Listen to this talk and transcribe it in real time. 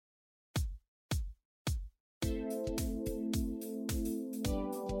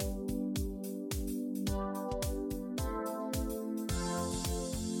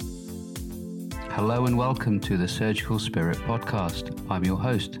Hello and welcome to the Surgical Spirit podcast. I'm your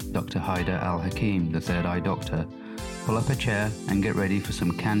host, Dr. Haider Al-Hakim, the Third Eye Doctor. Pull up a chair and get ready for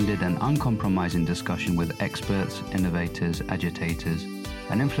some candid and uncompromising discussion with experts, innovators, agitators,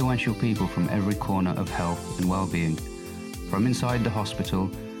 and influential people from every corner of health and well-being. From inside the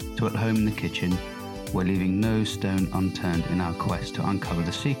hospital to at home in the kitchen, we're leaving no stone unturned in our quest to uncover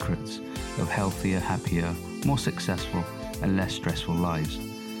the secrets of healthier, happier, more successful, and less stressful lives.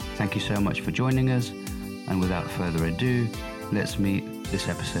 Thank you so much for joining us, and without further ado, let's meet this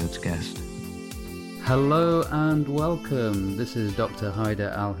episode's guest. Hello and welcome. This is Dr.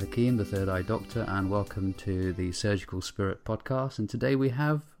 Haider Al-Hakim, the Third Eye Doctor, and welcome to the Surgical Spirit podcast. And today we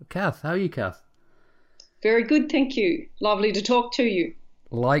have Kath. How are you, Kath? Very good, thank you. Lovely to talk to you.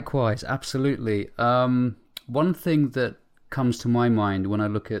 Likewise, absolutely. One thing that comes to my mind when I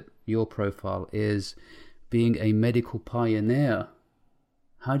look at your profile is being a medical pioneer.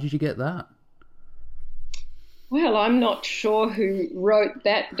 How did you get that? Well, I'm not sure who wrote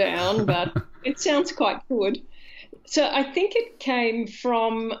that down, but it sounds quite good. So I think it came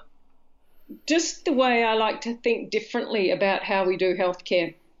from just the way I like to think differently about how we do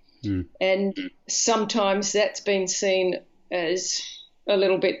healthcare. And sometimes that's been seen as a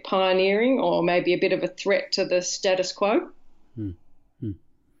little bit pioneering or maybe a bit of a threat to the status quo.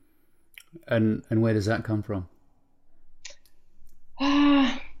 And where does that come from?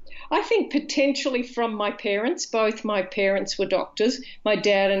 I think potentially from my parents. Both my parents were doctors. My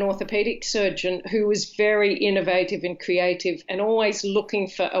dad, an orthopedic surgeon who was very innovative and creative and always looking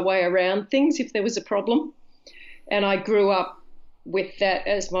for a way around things if there was a problem. And I grew up with that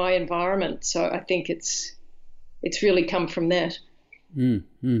as my environment. So I think it's really come from that. And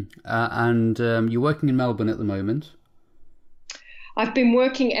you're working in Melbourne at the moment. I've been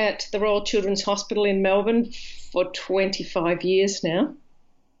working at the Royal Children's Hospital in Melbourne for 25 years now.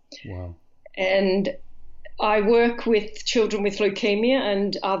 Wow. And I work with children with leukemia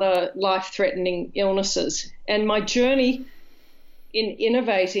and other life-threatening illnesses. And my journey in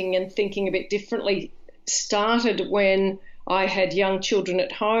innovating and thinking a bit differently started when I had young children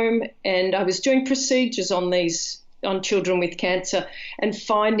at home and I was doing procedures on children with cancer and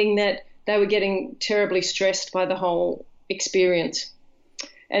finding that they were getting terribly stressed by the whole experience.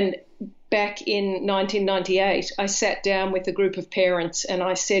 And back in 1998, I sat down with a group of parents and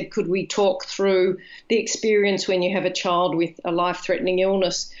I said, could we talk through the experience when you have a child with a life-threatening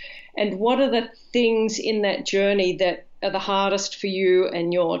illness? And what are the things in that journey that are the hardest for you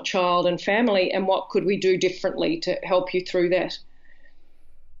and your child and family, and what could we do differently to help you through that?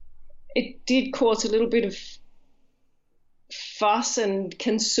 It did cause a little bit of fuss and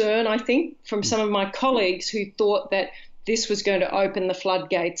concern, I think, from some of my colleagues who thought that this was going to open the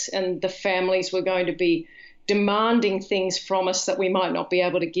floodgates and the families were going to be demanding things from us that we might not be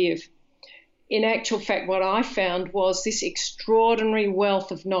able to give. In actual fact, what I found was this extraordinary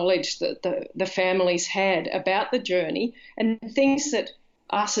wealth of knowledge that the families had about the journey and things that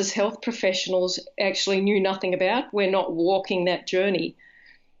us as health professionals actually knew nothing about. We're not walking that journey.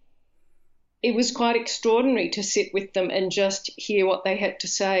 It was quite extraordinary to sit with them and just hear what they had to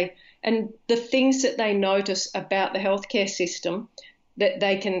say and the things that they notice about the healthcare system that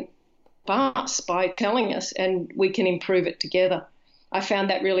they can pass by telling us, and we can improve it together. I found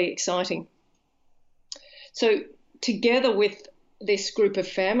that really exciting. So together with this group of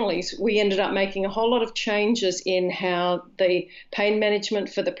families, we ended up making a whole lot of changes in how the pain management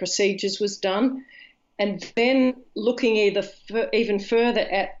for the procedures was done, and then looking even further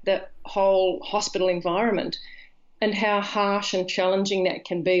at the whole hospital environment and how harsh and challenging that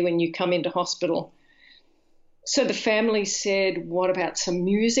can be when you come into hospital. So the family said, what about some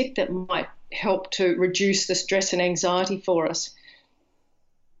music that might help to reduce the stress and anxiety for us?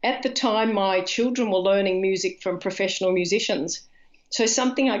 At the time, my children were learning music from professional musicians. So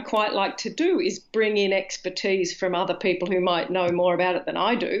something I quite like to do is bring in expertise from other people who might know more about it than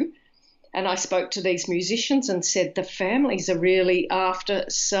I do. And I spoke to these musicians and said the families are really after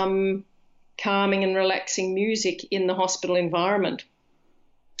some calming and relaxing music in the hospital environment.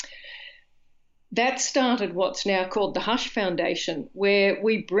 That started what's now called the Hush Foundation, where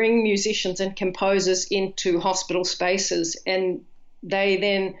we bring musicians and composers into hospital spaces and they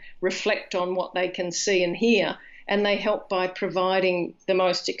then reflect on what they can see and hear, and they help by providing the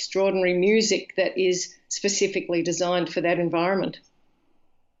most extraordinary music that is specifically designed for that environment.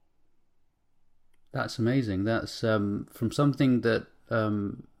 That's amazing. That's from something that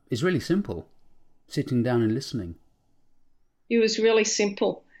is really simple, sitting down and listening. It was really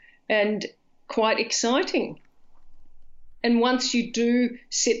simple and quite exciting. And once you do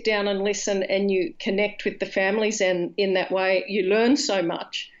sit down and listen and you connect with the families, and in that way you learn so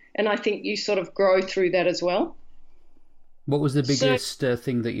much, And I think you sort of grow through that as well. What was the biggest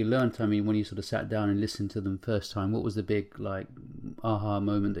thing that you learned? I mean, when you sort of sat down and listened to them first time, what was the big aha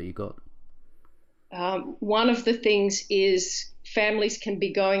moment that you got? One of the things is families can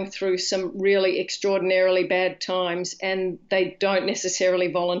be going through some really extraordinarily bad times and they don't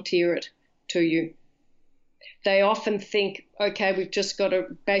necessarily volunteer it to you. They often think, okay, we've just got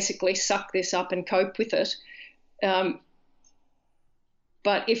to basically suck this up and cope with it.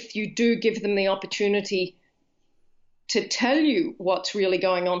 But if you do give them the opportunity to tell you what's really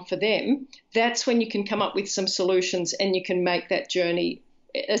going on for them, that's when you can come up with some solutions and you can make that journey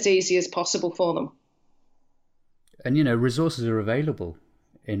as easy as possible for them. And, resources are available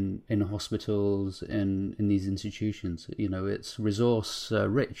in hospitals, in these institutions. It's resource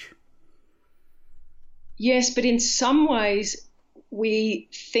rich. Yes, but in some ways we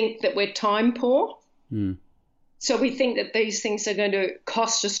think that we're time poor. Mm. So we think that these things are going to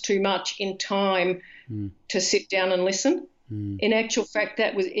cost us too much in time to sit down and listen. In actual fact,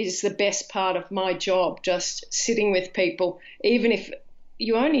 is the best part of my job, just sitting with people, even if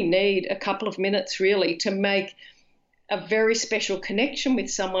you only need a couple of minutes really to make a very special connection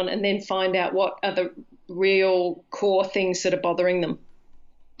with someone and then find out what are the real core things that are bothering them.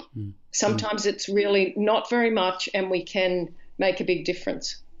 Sometimes it's really not very much and we can make a big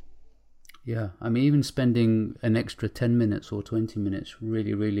difference. Yeah, I mean, even spending an extra 10 minutes or 20 minutes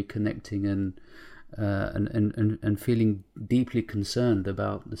really, really connecting and feeling deeply concerned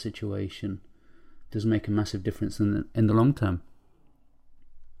about the situation does make a massive difference in the long term.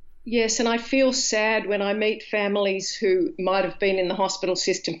 Yes, and I feel sad when I meet families who might have been in the hospital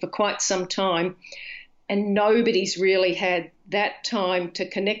system for quite some time and nobody's really had that time to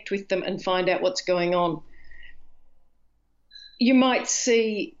connect with them and find out what's going on. You might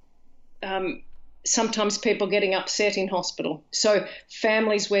see sometimes people getting upset in hospital. So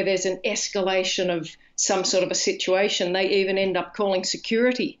families where there's an escalation of some sort of a situation, they even end up calling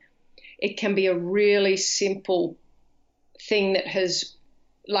security. It can be a really simple thing that has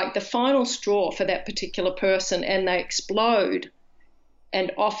like the final straw for that particular person and they explode.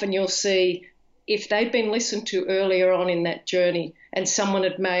 And often you'll see if they'd been listened to earlier on in that journey and someone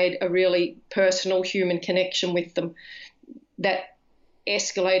had made a really personal human connection with them, that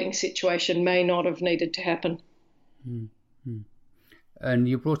escalating situation may not have needed to happen. Mm-hmm. And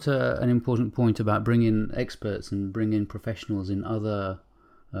you brought an important point about bringing experts and bringing professionals in other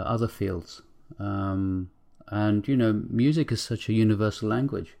fields. And, music is such a universal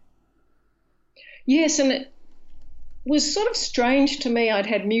language. Yes, and it was sort of strange to me. I'd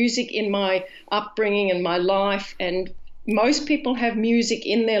had music in my upbringing and my life, and most people have music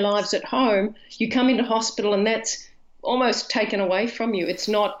in their lives at home. You come into hospital and that's almost taken away from you. It's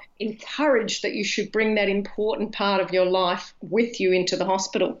not encouraged that you should bring that important part of your life with you into the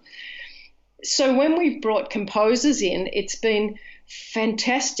hospital. So when we've brought composers in, it's been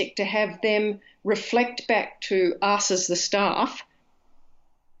fantastic to have them reflect back to us as the staff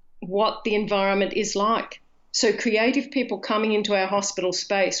what the environment is like. So creative people coming into our hospital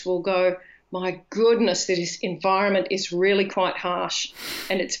space will go, my goodness, this environment is really quite harsh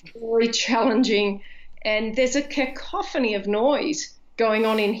and it's very challenging and there's a cacophony of noise going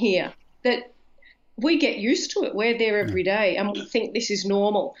on in here that we get used to it. We're there every day and we think this is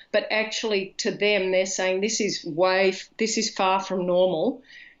normal, but actually to them they're saying this is far from normal.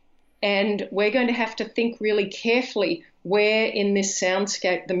 And we're going to have to think really carefully where in this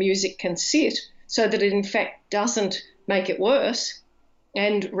soundscape the music can sit so that it in fact doesn't make it worse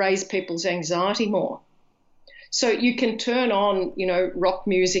and raise people's anxiety more. So you can turn on, rock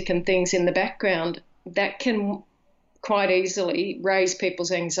music and things in the background that can quite easily raise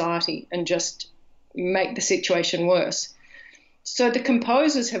people's anxiety and just make the situation worse. So the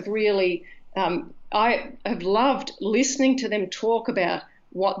composers have really, I have loved listening to them talk about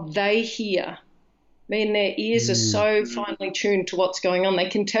what they hear. I mean, their ears are so finely tuned to what's going on. They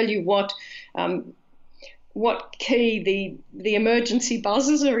can tell you what key the emergency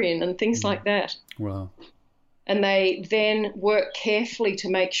buzzers are in and things like that. Wow. And they then work carefully to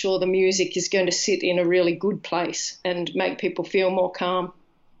make sure the music is going to sit in a really good place and make people feel more calm.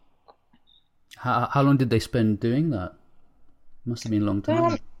 How long did they spend doing that? Must have been a long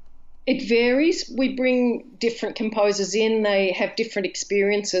time. It varies. We bring different composers in. They have different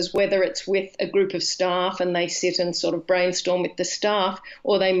experiences, whether it's with a group of staff and they sit and sort of brainstorm with the staff,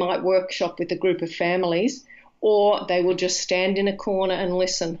 or they might workshop with a group of families, or they will just stand in a corner and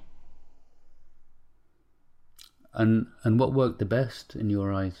listen. And what worked the best in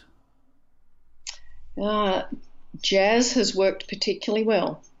your eyes? Jazz has worked particularly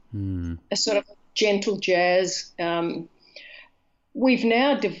well. A sort of gentle jazz. We've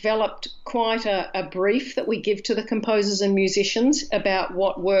now developed quite a brief that we give to the composers and musicians about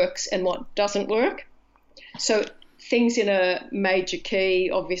what works and what doesn't work. So things in a major key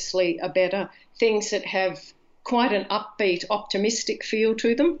obviously are better. Things that have quite an upbeat, optimistic feel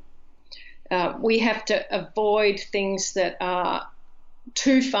to them. We have to avoid things that are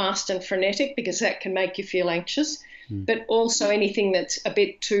too fast and frenetic because that can make you feel anxious, but also anything that's a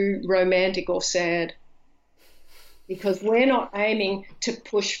bit too romantic or sad, because we're not aiming to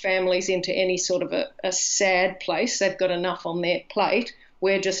push families into any sort of a sad place. They've got enough on their plate.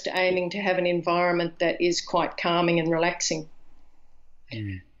 We're just aiming to have an environment that is quite calming and relaxing.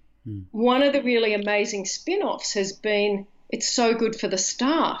 One of the really amazing spin-offs has been it's so good for the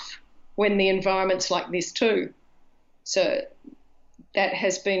staff when the environment's like this too. So that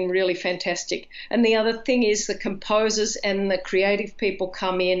has been really fantastic. And the other thing is the composers and the creative people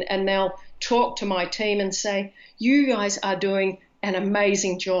come in and they'll talk to my team and say, you guys are doing an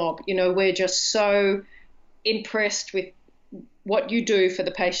amazing job. You know, we're just so impressed with what you do for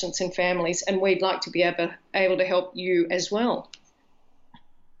the patients and families, and we'd like to be able to help you as well.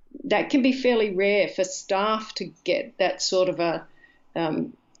 That can be fairly rare for staff to get that sort of a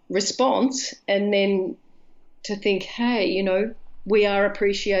response, and then to think, hey, you know, we are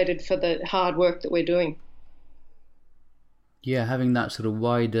appreciated for the hard work that we're doing. Yeah, having that sort of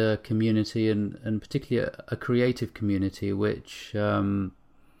wider community and particularly a creative community which,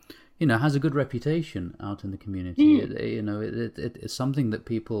 has a good reputation out in the community. It's something that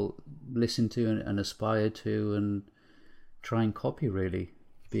people listen to and aspire to and try and copy, really,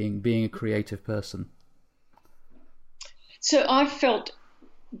 being a creative person. So I've felt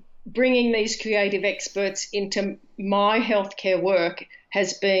bringing these creative experts into my healthcare work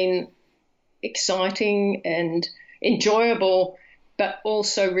has been exciting and enjoyable, but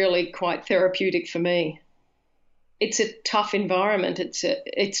also really quite therapeutic for me. It's a tough environment.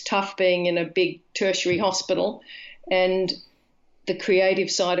 It's tough being in a big tertiary hospital, and the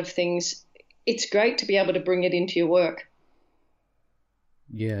creative side of things, it's great to be able to bring it into your work.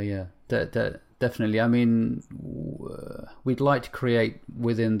 Yeah, definitely. I mean, we'd like to create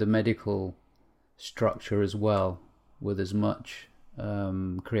within the medical structure as well, with as much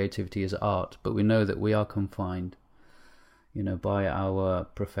creativity as art, but we know that we are confined, by our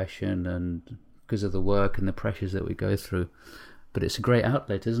profession and because of the work and the pressures that we go through. But it's a great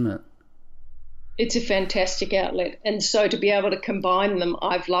outlet, isn't it? It's a fantastic outlet. And so to be able to combine them,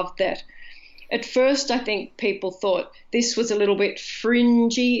 I've loved that. At first, I think people thought this was a little bit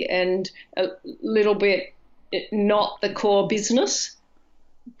fringy and a little bit not the core business.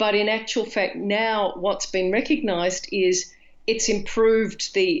 But in actual fact, now what's been recognised is it's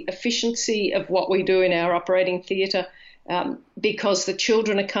improved the efficiency of what we do in our operating theatre, because the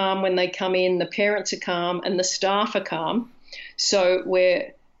children are calm when they come in, the parents are calm, and the staff are calm. So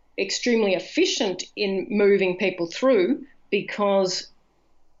we're extremely efficient in moving people through, because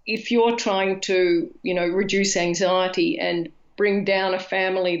if you're trying to, reduce anxiety and bring down a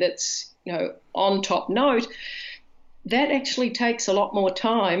family that's, on top note, that actually takes a lot more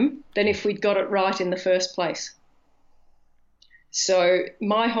time than if we'd got it right in the first place. So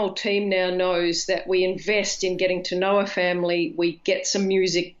my whole team now knows that we invest in getting to know a family. We get some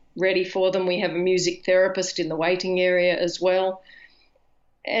music ready for them. We have a music therapist in the waiting area as well.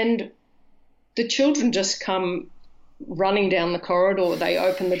 And the children just come running down the corridor. They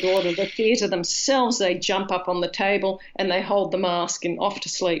open the door to the theatre themselves. They jump up on the table and they hold the mask and off to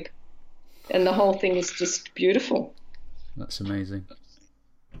sleep. And the whole thing is just beautiful. That's amazing.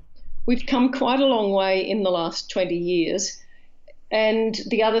 We've come quite a long way in the last 20 years. And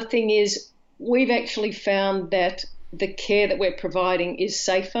the other thing is we've actually found that the care that we're providing is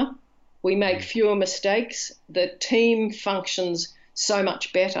safer. We make fewer mistakes. The team functions so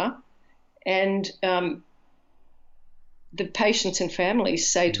much better. And the patients and families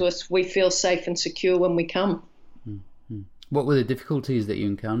say to us, we feel safe and secure when we come. Mm-hmm. What were the difficulties that you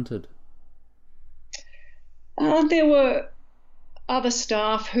encountered? There were other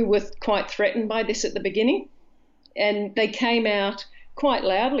staff who were quite threatened by this at the beginning. And they came out quite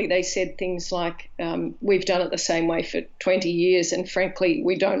loudly. They said things like, we've done it the same way for 20 years and frankly,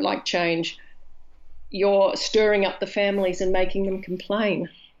 we don't like change. You're stirring up the families and making them complain.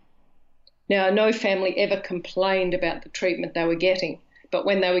 Now, no family ever complained about the treatment they were getting, but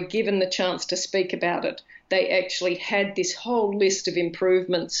when they were given the chance to speak about it, they actually had this whole list of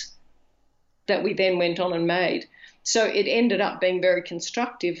improvements that we then went on and made. So it ended up being very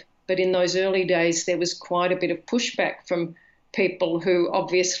constructive. But in those early days, there was quite a bit of pushback from people who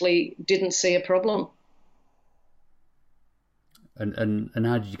obviously didn't see a problem. And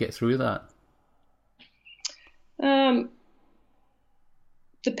how did you get through that?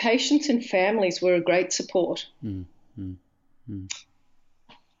 the patients and families were a great support.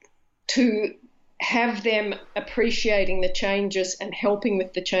 To have them appreciating the changes and helping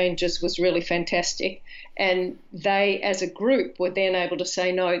with the changes was really fantastic. And they, as a group, were then able to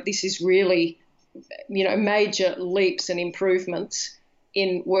say, no, this is really, major leaps and improvements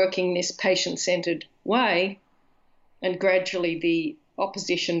in working this patient-centred way. And gradually the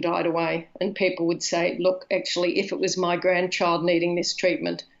opposition died away, and people would say, look, actually, if it was my grandchild needing this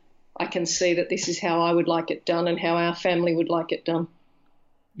treatment, I can see that this is how I would like it done and how our family would like it done.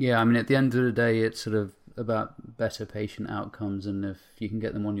 Yeah, I mean, at the end of the day, it's sort of about better patient outcomes, and if you can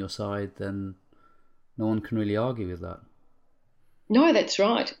get them on your side, then no one can really argue with that. No, that's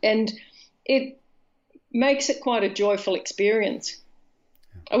right. And it makes it quite a joyful experience.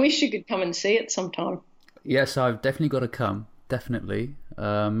 I wish you could come and see it sometime. Yes, I've definitely got to come, definitely.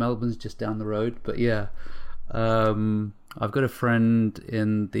 Melbourne's just down the road, but yeah. I've got a friend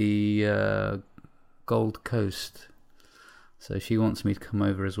in the Gold Coast, so she wants me to come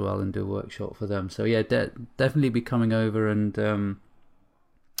over as well and do a workshop for them. So yeah, definitely be coming over and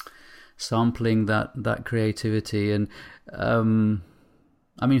sampling that creativity. And I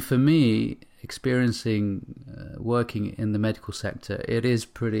mean, for me, experiencing working in the medical sector, it is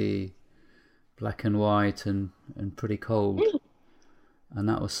pretty black and white and pretty cold. And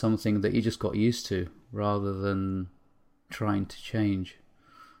that was something that you just got used to rather than trying to change.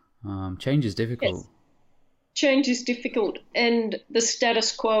 Change is difficult. Yes. Change is difficult, and the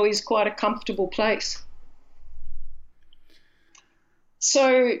status quo is quite a comfortable place.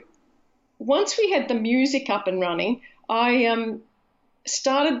 So once we had the music up and running, I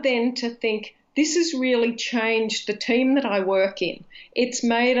started then to think, this has really changed the team that I work in. It's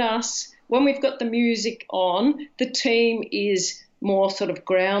made us, when we've got the music on, the team is more sort of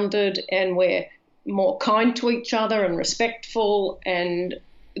grounded, and we're more kind to each other and respectful, and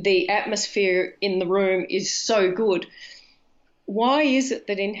the atmosphere in the room is so good. Why is it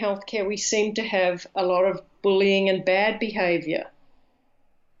that in healthcare we seem to have a lot of bullying and bad behaviour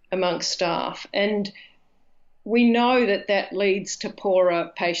amongst staff? And we know that that leads to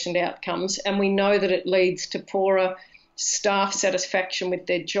poorer patient outcomes, and we know that it leads to poorer staff satisfaction with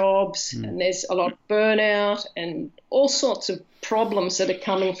their jobs, and there's a lot of burnout and all sorts of problems that are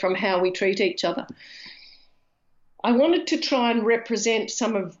coming from how we treat each other. I wanted to try and represent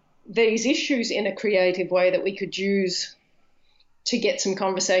some of these issues in a creative way that we could use to get some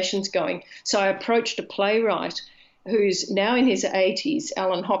conversations going. So I approached a playwright who's now in his 80s,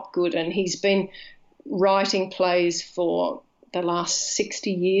 Alan Hopgood, and he's been writing plays for the last 60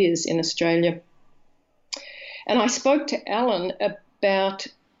 years in Australia. And I spoke to Alan about,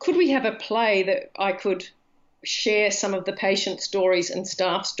 could we have a play that I could share some of the patient stories and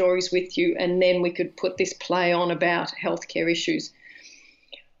staff stories with you, and then we could put this play on about healthcare issues.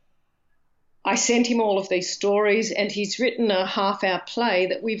 I sent him all of these stories, and he's written a half-hour play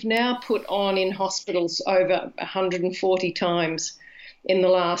that we've now put on in hospitals over 140 times in the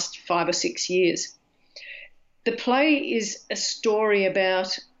last 5 or 6 years. The play is a story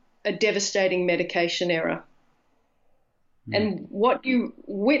about a devastating medication error. And what you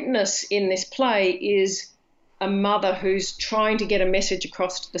witness in this play is a mother who's trying to get a message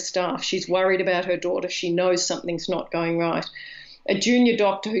across to the staff. She's worried about her daughter. She knows something's not going right. A junior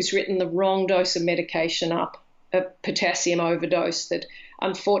doctor who's written the wrong dose of medication up, a potassium overdose that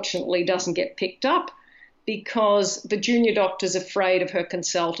unfortunately doesn't get picked up because the junior doctor's afraid of her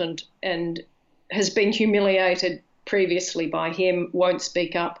consultant and has been humiliated previously by him, won't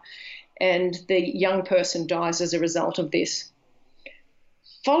speak up, and the young person dies as a result of this.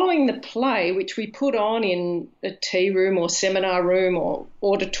 Following the play, which we put on in a tea room or seminar room or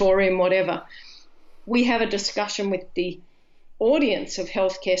auditorium, whatever, we have a discussion with the audience of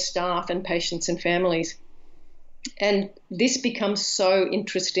healthcare staff and patients and families. And this becomes so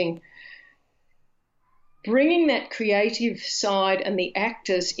interesting. Bringing that creative side and the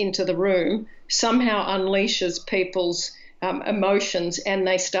actors into the room somehow unleashes people's emotions, and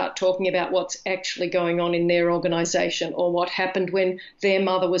they start talking about what's actually going on in their organisation, or what happened when their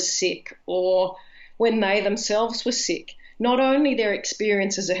mother was sick, or when they themselves were sick. Not only their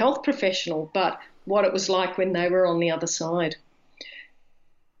experience as a health professional, but what it was like when they were on the other side.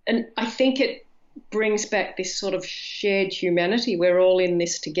 And I think it brings back this sort of shared humanity. We're all in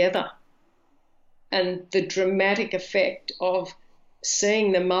this together. And the dramatic effect of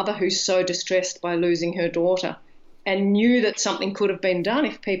seeing the mother who's so distressed by losing her daughter and knew that something could have been done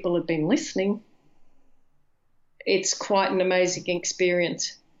if people had been listening. It's quite an amazing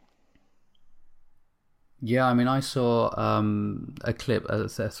experience. Yeah, I mean, I saw a clip, a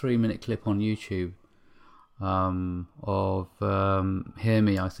 3-minute clip on YouTube of Hear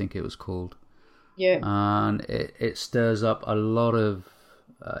Me, I think it was called. Yeah. And it stirs up a lot of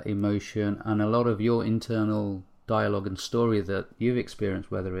emotion and a lot of your internal dialogue and story that you've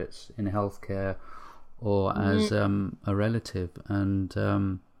experienced, whether it's in healthcare or as a relative.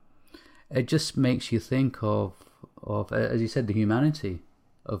 And it just makes you think of, as you said, the humanity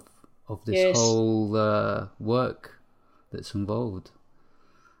of this whole work that's involved.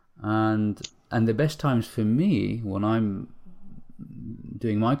 And the best times for me when I'm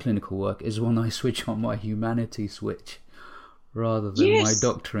doing my clinical work is when I switch on my humanity switch rather than my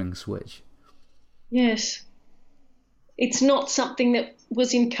doctoring switch. Yes. It's not something that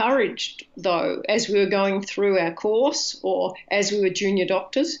was encouraged, though, as we were going through our course or as we were junior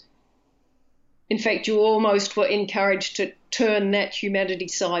doctors. In fact, you almost were encouraged to turn that humanity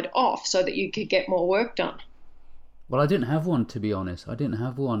side off so that you could get more work done. Well, I didn't have one, to be honest. I didn't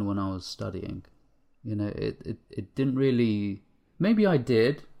have one when I was studying. You know, it didn't really... Maybe I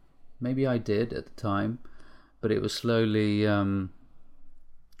did at the time, but it was slowly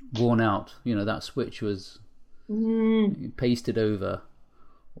worn out. You know, that switch was pasted over,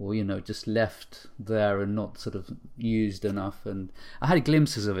 or, you know, just left there and not sort of used enough. And I had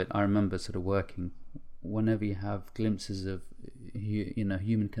glimpses of it. I remember sort of working. Whenever you have glimpses of, you know,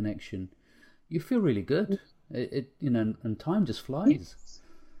 human connection, you feel really good. It you know, and time just flies.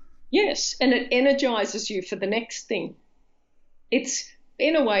 Yes, and it energizes you for the next thing. It's,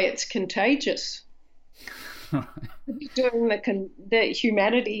 in a way, it's contagious. Doing the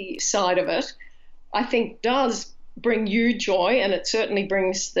humanity side of it, I think, does bring you joy, and it certainly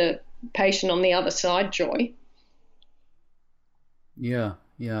brings the patient on the other side joy. Yeah.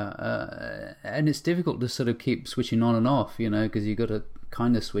 And it's difficult to sort of keep switching on and off, you know, because you've got to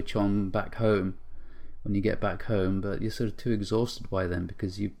kind of switch on back home when you get back home, but you're sort of too exhausted by then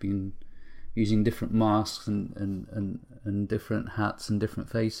because you've been using different masks and different hats and different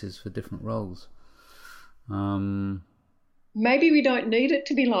faces for different roles. Maybe we don't need it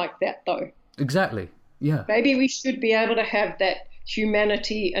to be like that, though. Exactly, yeah. Maybe we should be able to have that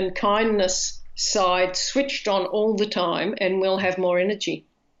humanity and kindness side switched on all the time, and we'll have more energy.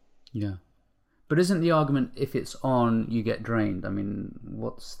 Yeah. But isn't the argument, if it's on, you get drained? I mean,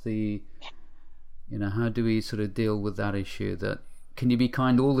 what's the... You know, how do we sort of deal with that issue? That can you be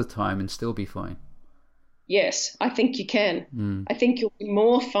kind all the time and still be fine? Yes, I think you can. I think you'll be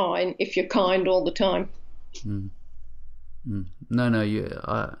more fine if you're kind all the time. No,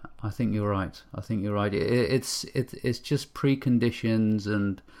 I think you're right. I think you're right. It's just preconditions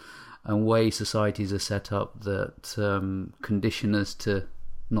and way societies are set up that condition us to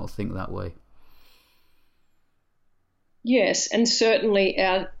not think that way. Yes, and certainly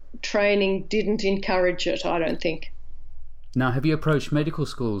our training didn't encourage it, I don't think. Now, have you approached medical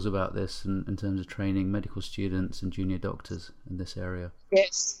schools about this in terms of training medical students and junior doctors in this area?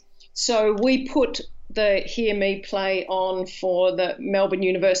 Yes. So we put the Hear Me play on for the Melbourne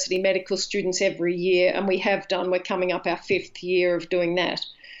University medical students every year, and we have done. We're coming up our 5th year of doing that.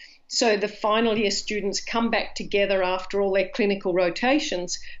 So the final year students come back together after all their clinical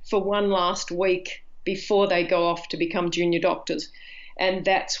rotations for one last week before they go off to become junior doctors. And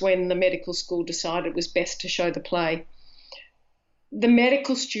that's when the medical school decided it was best to show the play. The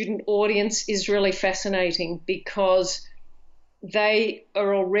medical student audience is really fascinating because they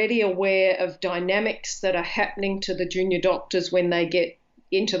are already aware of dynamics that are happening to the junior doctors when they get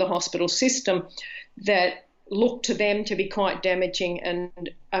into the hospital system that look to them to be quite damaging and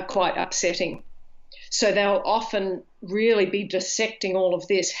are quite upsetting. So they'll often really be dissecting all of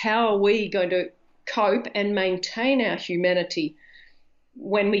this. How are we going to cope and maintain our humanity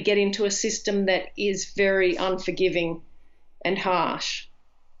when we get into a system that is very unforgiving and harsh?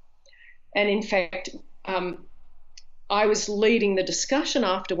 And in fact, I was leading the discussion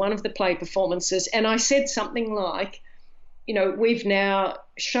after one of the play performances, and I said something like, you know, we've now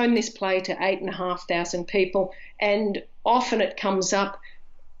shown this play to 8,500 people, and often it comes up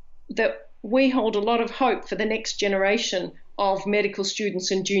that we hold a lot of hope for the next generation of medical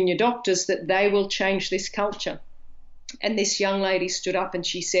students and junior doctors that they will change this culture. And this young lady stood up and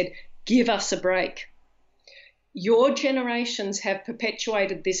she said, give us a break. Your generations have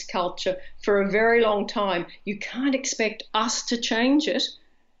perpetuated this culture for a very long time. You can't expect us to change it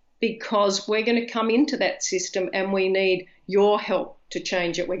because we're going to come into that system and we need your help to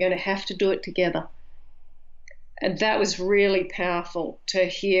change it. We're going to have to do it together. And that was really powerful to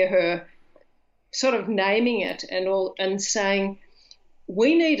hear her sort of naming it and saying,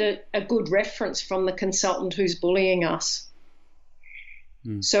 we need a good reference from the consultant who's bullying us.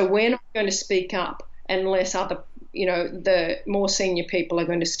 So we're not going to speak up unless other, the more senior people are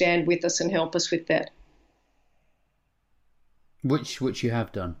going to stand with us and help us with that. Which you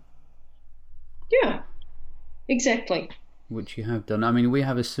have done. Yeah, exactly. Which you have done. I mean, we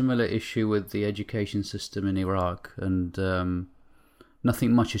have a similar issue with the education system in Iraq, and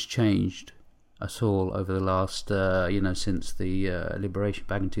nothing much has changed at all over the last, since the liberation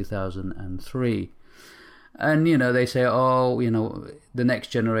back in 2003. And, they say, the next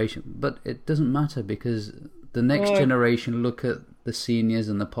generation. But it doesn't matter, because the next generation look at the seniors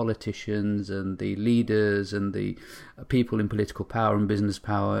and the politicians and the leaders and the people in political power and business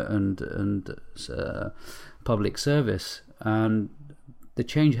power and public service. And the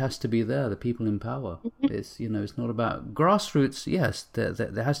change has to be there, the people in power. It's, it's not about grassroots. Yes,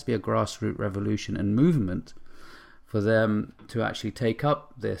 there has to be a grassroots revolution and movement for them to actually take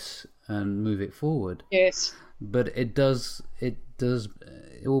up this and move it forward. Yes. But it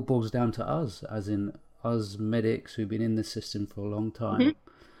all boils down to us, as in us medics who've been in the system for a long time.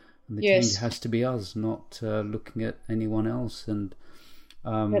 And the change has to be us, not looking at anyone else. And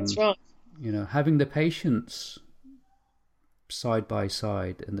that's right. Having the patients side by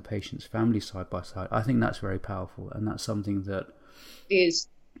side and the patient's family side by side, I think that's very powerful, and that's something that is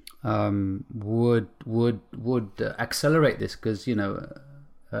would accelerate this, because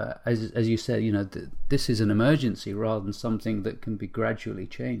as you said, this is an emergency rather than something that can be gradually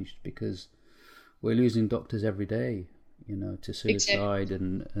changed, because we're losing doctors every day, to suicide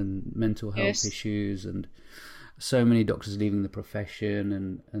and mental health issues, and so many doctors leaving the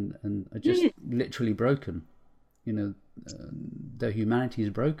profession and are just literally broken. Their humanity is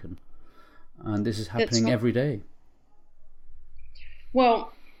broken, and this is happening every day.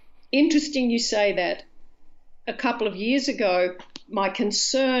 Well, interesting you say that. A couple of years ago, my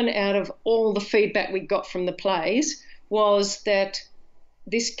concern out of all the feedback we got from the plays was that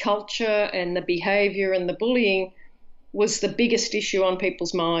this culture and the behaviour and the bullying was the biggest issue on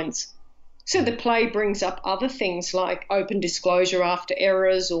people's minds. So the play brings up other things like open disclosure after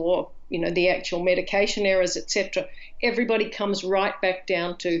errors, or the actual medication errors, etc. Everybody comes right back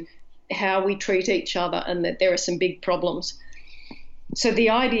down to how we treat each other, and that there are some big problems. So the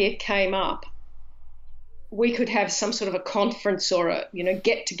idea came up, we could have some sort of a conference or a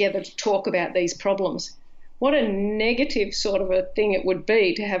get together to talk about these problems. What a negative sort of a thing it would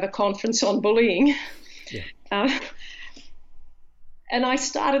be to have a conference on bullying. Yeah. And I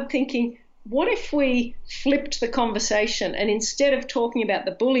started thinking, what if we flipped the conversation, and instead of talking about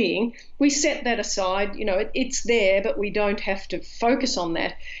the bullying, we set that aside? It's there, but we don't have to focus on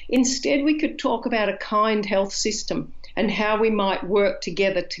that. Instead, we could talk about a kind health system and how we might work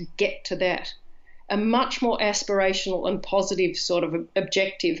together to get to that. A much more aspirational and positive sort of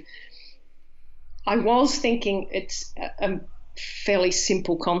objective. I was thinking it's a fairly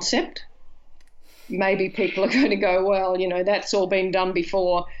simple concept. Maybe people are going to go, well, that's all been done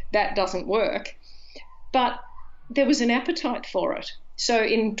before, that doesn't work. But there was an appetite for it. So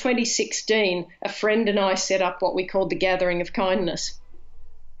in 2016, a friend and I set up what we called the Gathering of Kindness.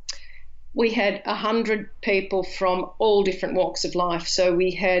 We had 100 people from all different walks of life. So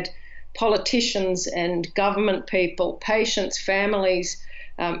we had politicians and government people, patients, families,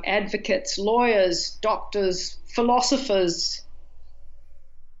 advocates, lawyers, doctors, philosophers,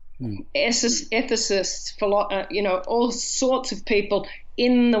 ethicists, all sorts of people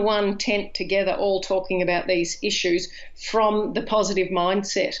in the one tent together, all talking about these issues from the positive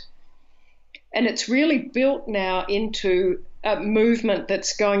mindset. And it's really built now into a movement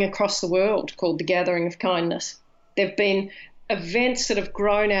that's going across the world called the Gathering of Kindness. There have been events that have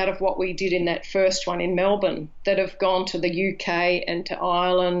grown out of what we did in that first one in Melbourne that have gone to the UK and to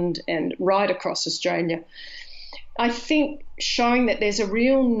Ireland and right across Australia. I think showing that there's a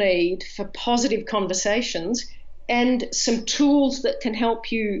real need for positive conversations and some tools that can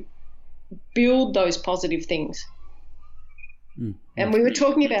help you build those positive things. And we were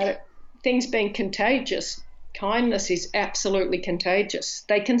talking about it, things being contagious. Kindness is absolutely contagious.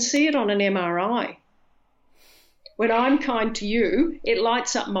 They can see it on an MRI. When I'm kind to you, it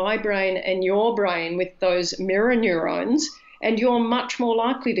lights up my brain and your brain with those mirror neurons, and you're much more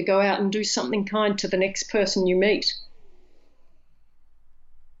likely to go out and do something kind to the next person you meet.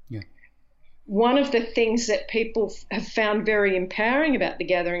 Yeah. One of the things that people have found very empowering about the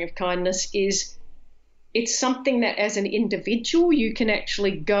Gathering of Kindness is it's something that as an individual you can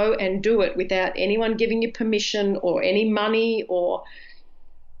actually go and do it without anyone giving you permission or any money, or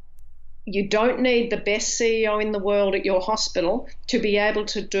you don't need the best CEO in the world at your hospital to be able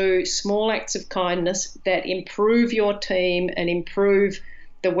to do small acts of kindness that improve your team and improve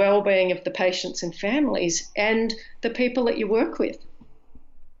the well-being of the patients and families and the people that you work with.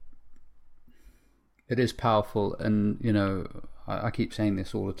 It is powerful, and I keep saying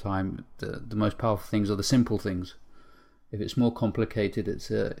this all the time, the most powerful things are the simple things. If it's more complicated,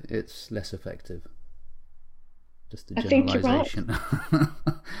 it's less effective. Just a I think you're right. generalization.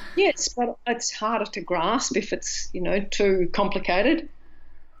 Yes, but it's harder to grasp if it's, too complicated.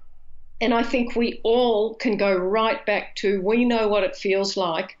 And I think we all can go right back to, we know what it feels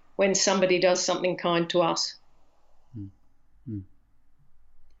like when somebody does something kind to us.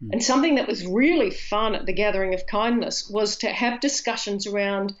 And something that was really fun at the Gathering of Kindness was to have discussions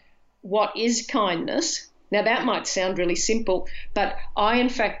around what is kindness. Now, that might sound really simple, but I, in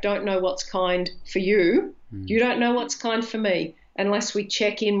fact, don't know what's kind for you. You don't know what's kind for me unless we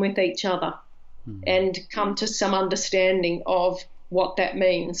check in with each other and come to some understanding of what that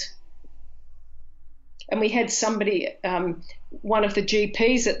means. And we had somebody, one of the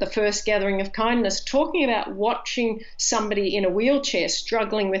GPs at the first Gathering of Kindness, talking about watching somebody in a wheelchair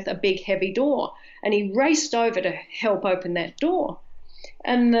struggling with a big, heavy door. And he raced over to help open that door.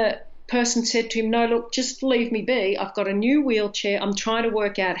 And the person said to him, no, look, just leave me be. I've got a new wheelchair. I'm trying to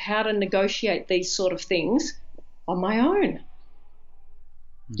work out how to negotiate these sort of things on my own.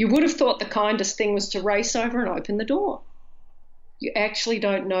 You would have thought the kindest thing was to race over and open the door. You actually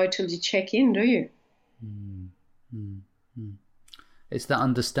don't know till you check in, do you? It's that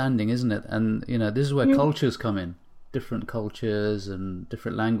understanding, isn't it? And this is where cultures come in, different cultures and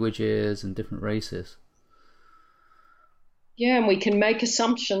different languages and different races. Yeah, and we can make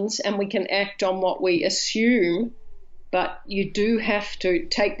assumptions and we can act on what we assume, but you do have to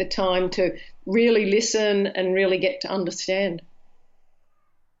take the time to really listen and really get to understand.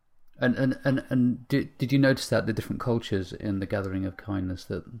 And did you notice that the different cultures in the Gathering of Kindness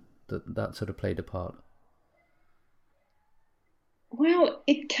that sort of played a part? Well,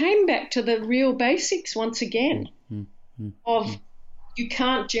 it came back to the real basics once again of you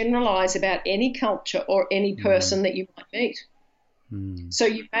can't generalize about any culture or any person that you might meet. So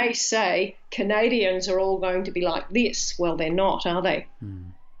you may say Canadians are all going to be like this. Well, they're not, are they?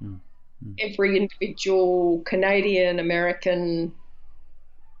 Every individual Canadian, American...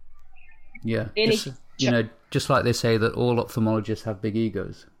 Yeah, just like they say that all ophthalmologists have big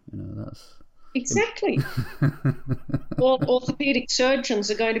egos. That's... Exactly. All orthopedic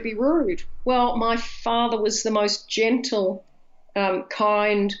surgeons are going to be rude. Well, my father was the most gentle,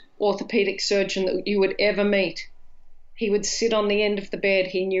 kind orthopedic surgeon that you would ever meet. He would sit on the end of the bed.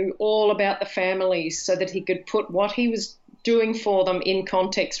 He knew all about the families so that he could put what he was doing for them in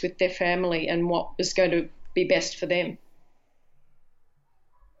context with their family and what was going to be best for them.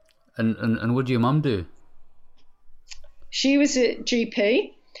 And what did your mum do? She was a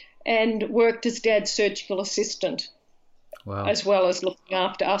GP and worked as Dad's surgical assistant. Wow. As well as looking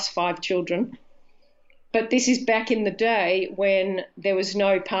after us 5 children. But this is back in the day when there was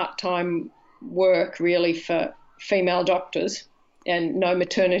no part-time work really for female doctors and no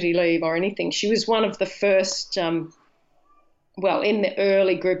maternity leave or anything. She was one of the first, in the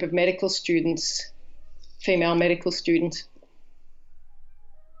early group of medical students, female medical students.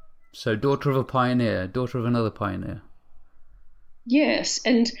 So daughter of a pioneer, daughter of another pioneer. Yes,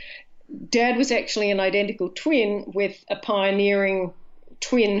 and Dad was actually an identical twin with a pioneering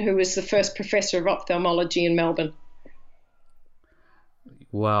twin who was the first professor of ophthalmology in Melbourne.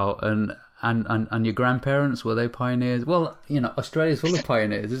 Wow, and your grandparents, were they pioneers? Well, Australia's full of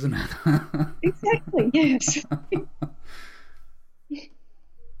pioneers, isn't it? Exactly, yes.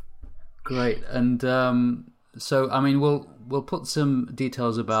 Great, and so I mean, we'll put some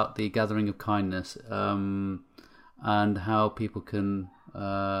details about the Gathering of Kindness. And how people can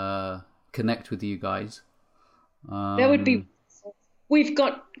connect with you guys. That would be... We've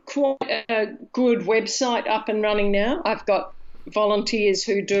got quite a good website up and running now. I've got volunteers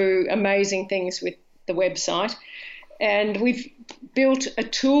who do amazing things with the website. And we've built a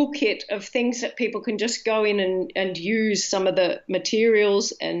toolkit of things that people can just go in and use some of the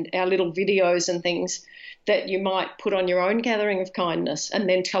materials and our little videos and things that you might put on your own Gathering of Kindness and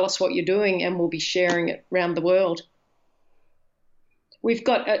then tell us what you're doing and we'll be sharing it around the world. We've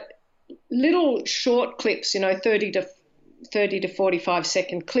got little short clips, 30 to 45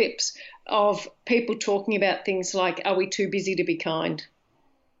 second clips of people talking about things like, are we too busy to be kind?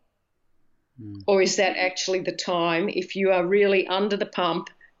 Or is that actually the time? If you are really under the pump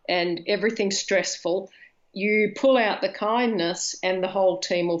and everything's stressful, you pull out the kindness and the whole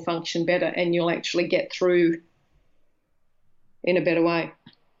team will function better and you'll actually get through in a better way.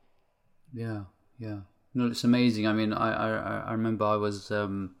 Yeah. No, it's amazing. I mean, I remember I was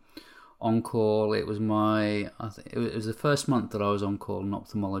on call. It was it was the first month that I was on call in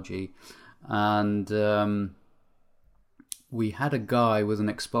ophthalmology, and we had a guy with an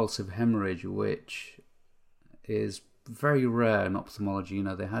expulsive hemorrhage, which is very rare in ophthalmology.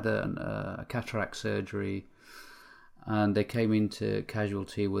 They had a cataract surgery, and they came into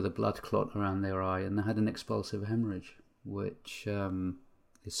casualty with a blood clot around their eye, and they had an expulsive hemorrhage, which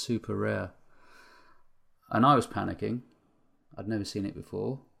is super rare. And I was panicking. I'd never seen it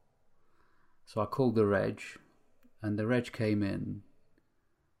before. So I called the reg, and the reg came in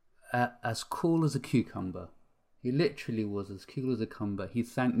as cool as a cucumber. He literally was as cool as a cucumber. He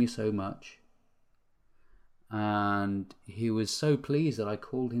thanked me so much. And he was so pleased that I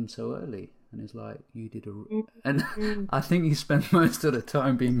called him so early. And he's like, you did a... And I think he spent most of the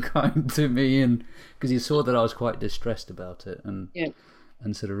time being kind to me, and because he saw that I was quite distressed about it and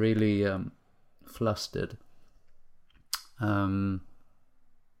sort of really flustered. The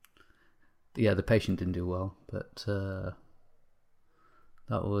patient didn't do well, but that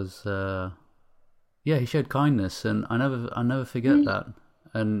was... he showed kindness, and I never forget that.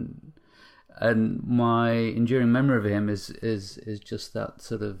 And my enduring memory of him is just that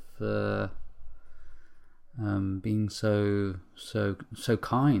sort of being so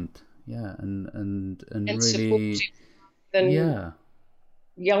kind, and really, than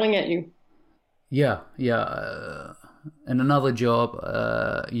yelling at you. And another job,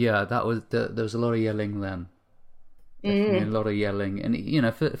 that was there was a lot of yelling then. Definitely a lot of yelling,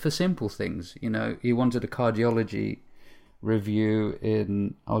 and for simple things, he wanted a cardiology review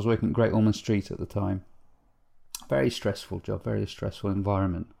I was working at Great Ormond Street at the time. Very stressful job, very stressful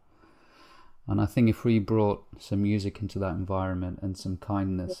environment. And I think if we brought some music into that environment and some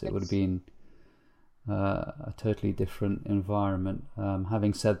kindness, it would have been a totally different environment.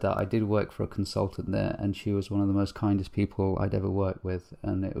 Having said that, I did work for a consultant there, and she was one of the most kindest people I'd ever worked with,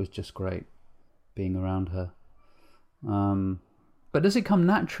 and it was just great being around her. But does it come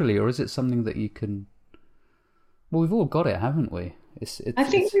naturally, or is it something that you can... Well, we've all got it, haven't we? I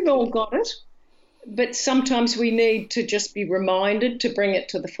think we've all got it, but sometimes we need to just be reminded to bring it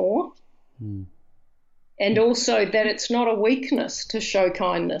to the fore. And also that it's not a weakness to show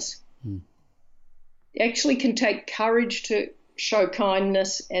kindness. It actually can take courage to show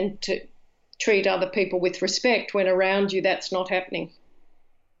kindness and to treat other people with respect when around you that's not happening.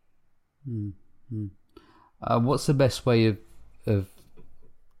 What's the best way of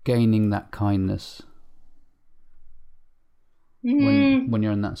gaining that kindness when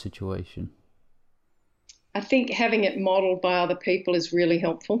you're in that situation? I think having it modelled by other people is really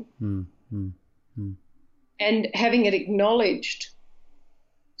helpful. And having it acknowledged.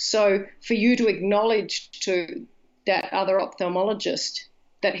 So for you to acknowledge to that other ophthalmologist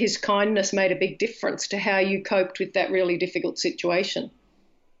that his kindness made a big difference to how you coped with that really difficult situation.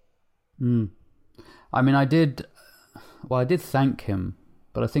 I mean, I did thank him,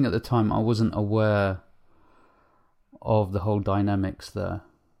 but I think at the time I wasn't aware of the whole dynamics there.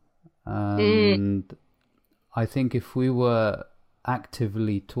 And I think if we were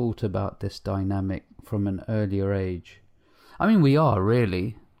actively taught about this dynamic from an earlier age, I mean, we are,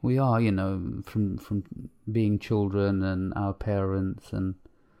 from being children and our parents, and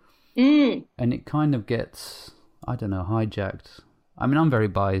it kind of gets, I don't know, hijacked. I mean, I'm very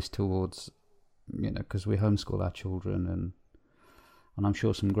biased towards, because we homeschool our children, and I'm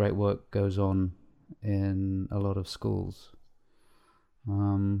sure some great work goes on in a lot of schools.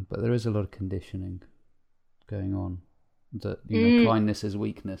 But there is a lot of conditioning going on that, kindness is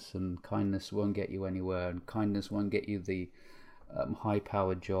weakness, and kindness won't get you anywhere, and kindness won't get you the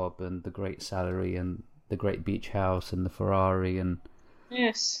high-powered job and the great salary and the great beach house and the Ferrari. And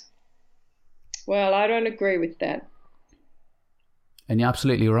yes. Well, I don't agree with that. And you're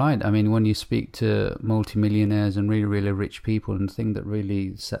absolutely right. I mean, when you speak to multimillionaires and really, really rich people, and the thing that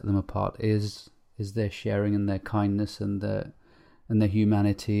really set them apart is their sharing and their kindness and their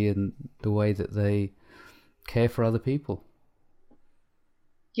humanity and the way that they care for other people.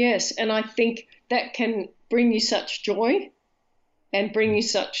 Yes, and I think that can bring you such joy and bring you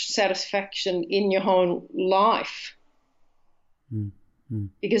such satisfaction in your whole life.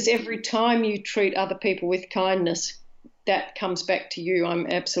 Because every time you treat other people with kindness, that comes back to you, I'm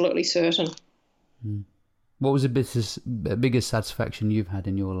absolutely certain. What was the biggest satisfaction you've had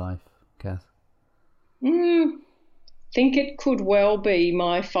in your life, Kath? Think it could well be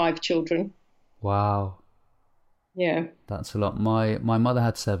my 5 children. Wow. Yeah. That's a lot. My mother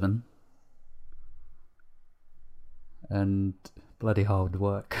had 7. And bloody hard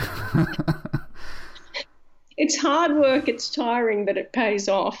work. It's hard work, it's tiring, but it pays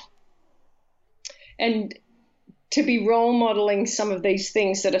off. And to be role modelling some of these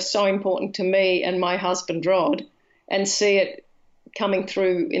things that are so important to me and my husband Rod, and see it coming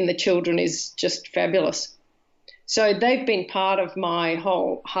through in the children is just fabulous. So they've been part of my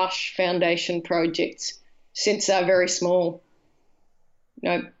whole Hush Foundation projects since they're very small.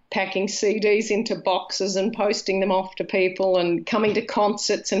 packing CDs into boxes and posting them off to people and coming to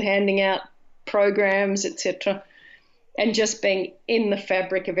concerts and handing out programs, etc., and just being in the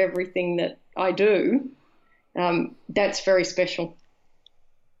fabric of everything that I do, that's very special.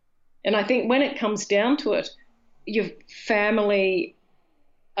 And I think when it comes down to it, your family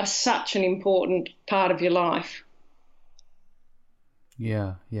are such an important part of your life.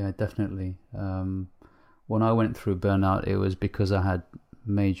 Yeah, definitely. When I went through burnout, it was because I had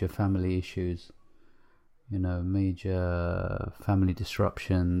major family issues, major family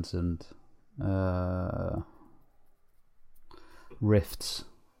disruptions and rifts,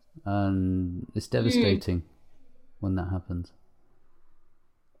 and it's devastating when that happens.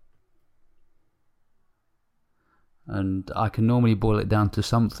 And I can normally boil it down to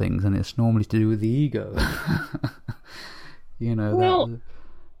some things, and it's normally to do with the ego. Well,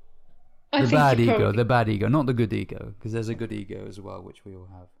 the bad ego, not the good ego, because there's a good ego as well, which we all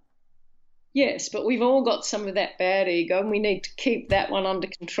have. Yes, but we've all got some of that bad ego, and we need to keep that one under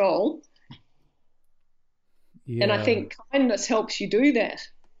control. Yeah. And I think kindness helps you do that,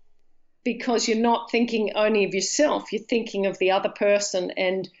 because you're not thinking only of yourself, you're thinking of the other person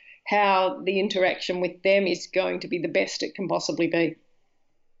and how the interaction with them is going to be the best it can possibly be.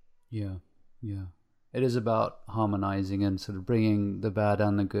 Yeah. It is about harmonizing and sort of bringing the bad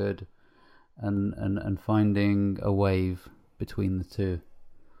and the good and finding a wave between the two,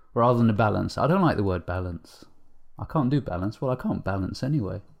 rather than a balance. I don't like the word balance. I can't do balance. Well, I can't balance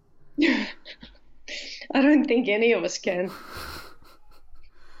anyway. I don't think any of us can.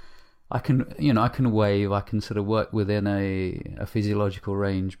 I can wave, I can sort of work within a physiological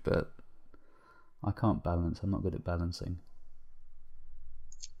range, but I can't balance. I'm not good at balancing.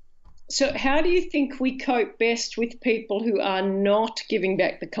 So how do you think we cope best with people who are not giving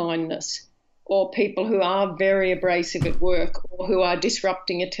back the kindness, or people who are very abrasive at work, or who are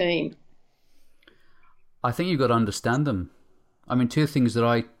disrupting a team? I think you've got to understand them. I mean, two things that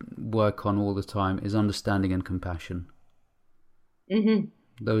I work on all the time is understanding and compassion. Mm-hmm.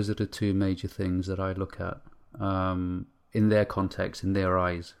 Those are the two major things that I look at in their context, in their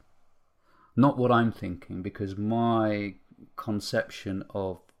eyes. Not what I'm thinking, because my conception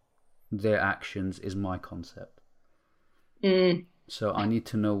of their actions is my concept. So I need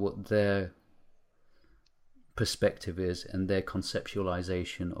to know what their perspective is and their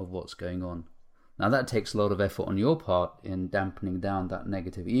conceptualization of what's going on. Now that takes a lot of effort on your part in dampening down that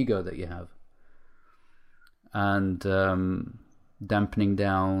negative ego that you have, and dampening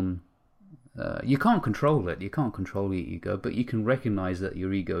down. You can't control it. You can't control your ego, but you can recognize that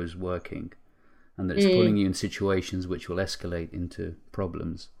your ego is working, and that it's putting you in situations which will escalate into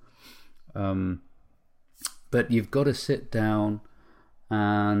problems. But you've got to sit down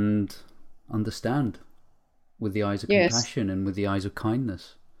and understand with the eyes of compassion and with the eyes of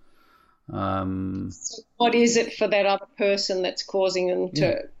kindness. What is it for that other person that's causing them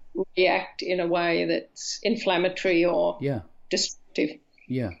to react in a way that's inflammatory or destructive?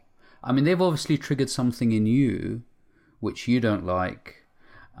 Yeah. I mean, they've obviously triggered something in you which you don't like,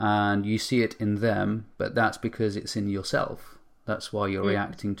 and you see it in them, but that's because it's in yourself. That's why you're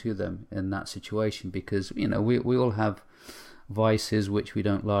reacting to them in that situation, because, we all have vices which we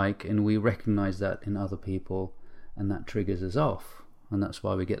don't like, and we recognize that in other people, and that triggers us off, and that's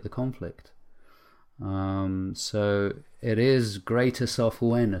why we get the conflict. So it is greater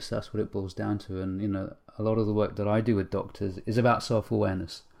self-awareness. That's what it boils down to. And, a lot of the work that I do with doctors is about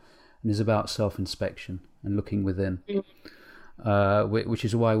self-awareness, and is about self-inspection and looking within, which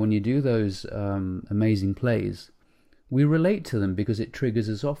is why when you do those amazing plays, we relate to them because it triggers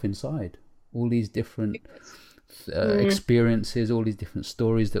us off inside. All these different experiences, all these different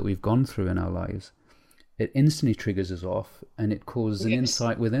stories that we've gone through in our lives, it instantly triggers us off, and it causes an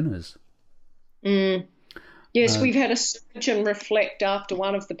insight within us. Yes, we've had a surgeon reflect after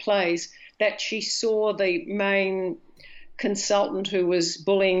one of the plays that she saw the main consultant who was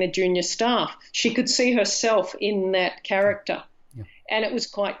bullying the junior staff. She could see herself in that character. Yeah. And it was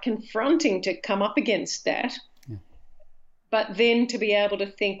quite confronting to come up against that. Yeah. But then to be able to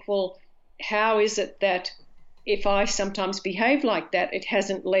think, well, how is it that if I sometimes behave like that, it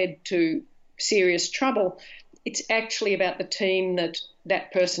hasn't led to serious trouble? It's actually about the team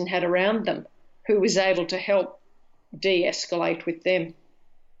that person had around them, who was able to help de-escalate with them.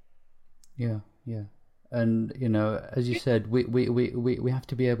 Yeah. And, as you said, we have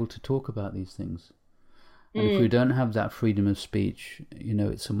to be able to talk about these things. And if we don't have that freedom of speech,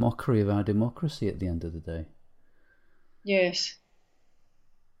 it's a mockery of our democracy at the end of the day. Yes.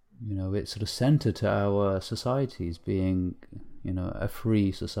 It's sort of centre to our societies being, a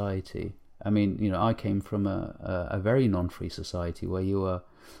free society, I mean, you know, I came from a very non-free society where you were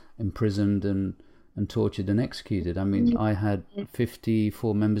imprisoned and tortured and executed. I mean, I had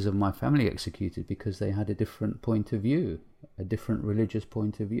 54 members of my family executed because they had a different point of view, a different religious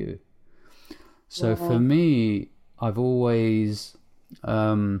point of view. So for me, I've always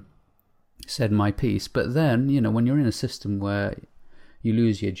said my piece. But then, you know, when you're in a system where you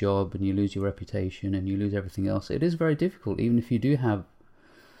lose your job and you lose your reputation and you lose everything else, it is very difficult, even if you do have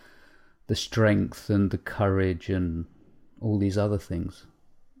the strength and the courage and all these other things.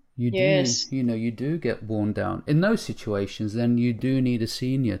 You do get worn down. In those situations, then you do need a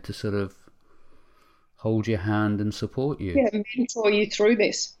senior to sort of hold your hand and support you. Yeah, mentor you through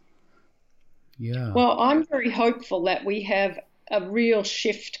this. Yeah. Well, I'm very hopeful that we have a real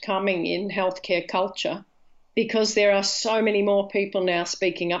shift coming in healthcare culture, because there are so many more people now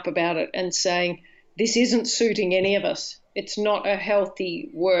speaking up about it and saying, this isn't suiting any of us. It's not a healthy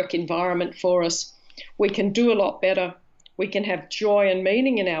work environment for us. We can do a lot better. We can have joy and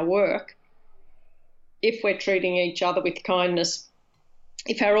meaning in our work if we're treating each other with kindness,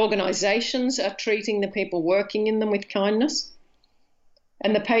 if our organisations are treating the people working in them with kindness,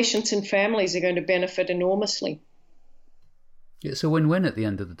 and the patients and families are going to benefit enormously. It's a win-win at the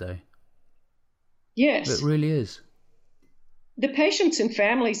end of the day. Yes. It really is. The patients and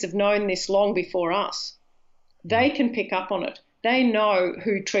families have known this long before us. They can pick up on it. They know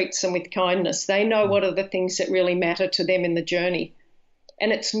who treats them with kindness. They know what are the things that really matter to them in the journey.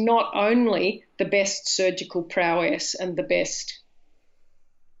 And it's not only the best surgical prowess and the best,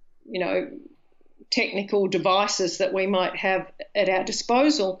 you know, technical devices that we might have at our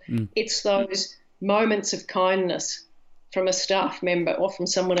disposal. It's those moments of kindness from a staff member or from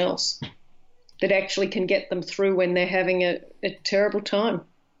someone else that actually can get them through when they're having a terrible time.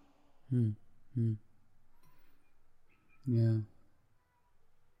 Yeah.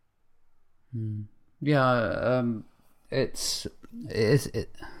 Yeah,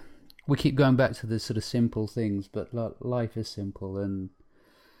 we keep going back to the sort of simple things, but life is simple and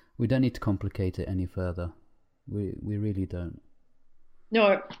we don't need to complicate it any further. We really don't.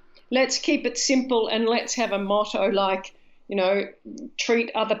 No, let's keep it simple and let's have a motto like, you know,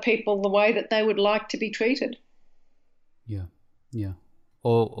 treat other people the way that they would like to be treated. Yeah.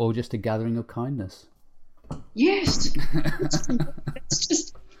 Or just a gathering of kindness. Yes. Let's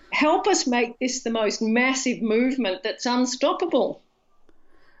just help us make this the most massive movement that's unstoppable.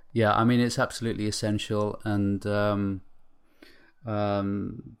 Yeah, I mean, it's absolutely essential, and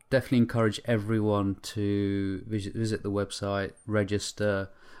definitely encourage everyone to visit the website, register,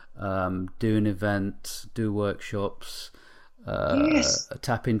 do an event, do workshops,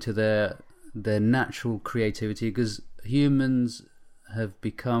 tap into their natural creativity, because humans have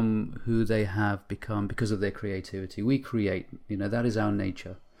become who they have become because of their creativity. We create, you know, that is our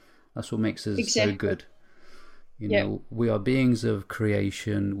nature. That's what makes us so good. You know, we are beings of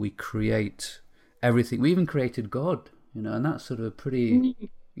creation. We create everything. We even created God, you know, and that's sort of a pretty,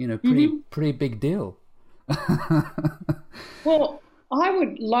 you know, pretty big deal. Well, I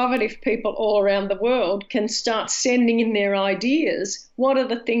would love it if people all around the world can start sending in their ideas. What are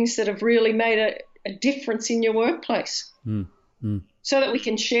the things that have really made a difference in your workplace? So that we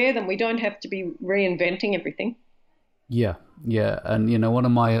can share them. We don't have to be reinventing everything. Yeah. And, you know, one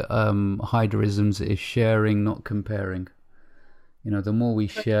of my Haiderisms is sharing, not comparing. You know, the more we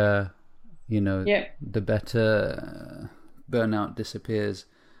share, you know, the better burnout disappears.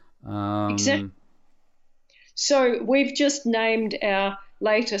 Exactly. So we've just named our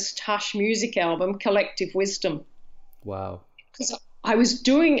latest Hush music album Collective Wisdom. Wow. I was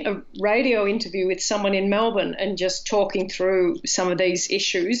doing a radio interview with someone in Melbourne and just talking through some of these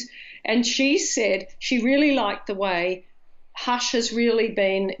issues, and she said she really liked the way Hush has really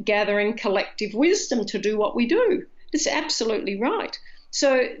been gathering collective wisdom to do what we do. It's absolutely right.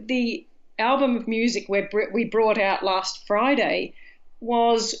 So the album of music we brought out last Friday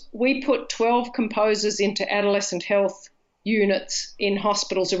was, we put 12 composers into adolescent health units in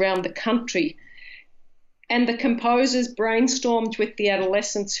hospitals around the country. And the composers brainstormed with the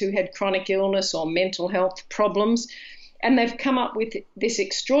adolescents who had chronic illness or mental health problems, and they've come up with this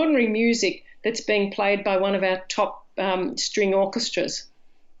extraordinary music that's being played by one of our top string orchestras.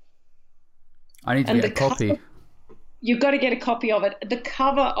 I need to get a copy. You've got to get a copy of it. The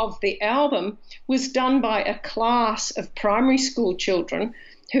cover of the album was done by a class of primary school children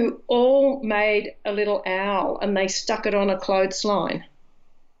who all made a little owl and they stuck it on a clothesline.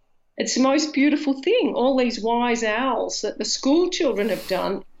 It's the most beautiful thing. All these wise owls that the school children have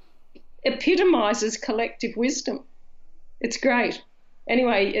done epitomizes collective wisdom. It's great.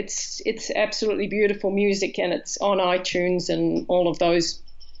 Anyway, it's absolutely beautiful music, and it's on iTunes and all of those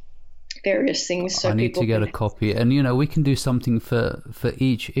various things. So I need to get a copy, and we can do something for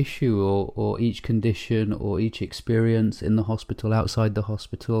each issue or each condition or each experience in the hospital, outside the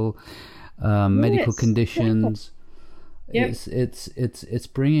hospital, medical conditions. Yep. It's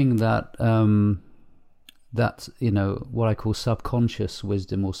bringing that what I call subconscious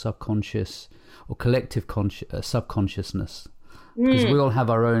wisdom or subconscious or collective subconsciousness. Because we all have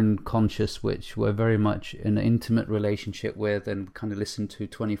our own conscious, which we're very much in an intimate relationship with and kind of listen to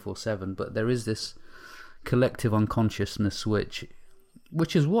 24/7. But there is this collective unconsciousness, which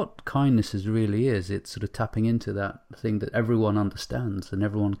is what kindness really is. It's sort of tapping into that thing that everyone understands and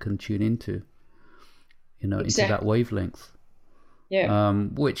everyone can tune into, into that wavelength. Yeah.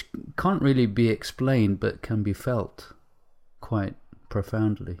 Which can't really be explained, but can be felt quite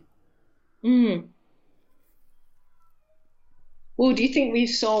profoundly. Well, do you think we've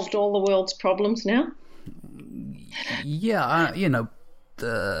solved all the world's problems now? Yeah,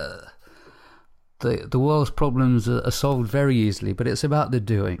 the world's problems are solved very easily, but it's about the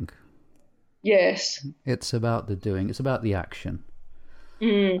doing. Yes. It's about the doing. It's about the action.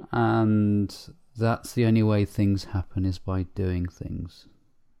 And that's the only way things happen, is by doing things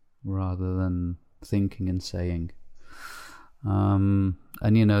rather than thinking and saying. And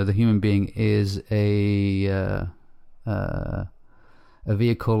the human being is a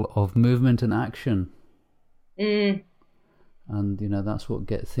vehicle of movement and action. And that's what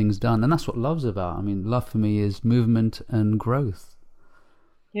gets things done, and that's what love's about. I mean, love for me is movement and growth.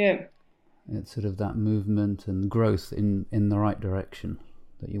 Yeah. It's sort of that movement and growth in the right direction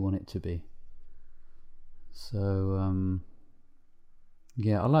that you want it to be. So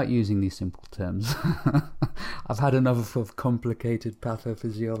I like using these simple terms. I've had enough of complicated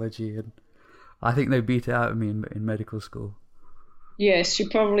pathophysiology, and I think they beat it out of me in medical school. Yes, you're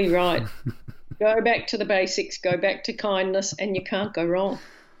probably right. Go back to the basics, go back to kindness, and you can't go wrong.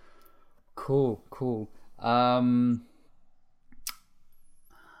 Cool. I'm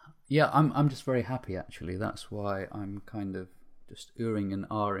just very happy, actually. That's why I'm kind of just oohing and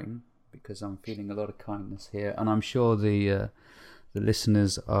ahhing, because I'm feeling a lot of kindness here, and I'm sure the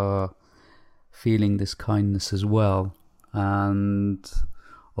listeners are feeling this kindness as well. And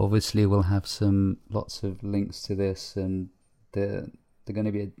obviously we'll have lots of links to this, and they're going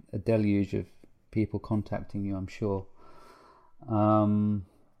to be a deluge of people contacting you, I'm sure. Well,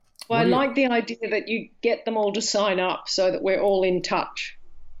 I like the idea that you get them all to sign up so that we're all in touch.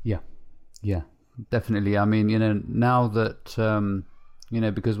 Yeah, definitely. I mean, now that,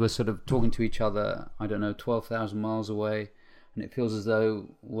 because we're sort of talking to each other, 12,000 miles away, and it feels as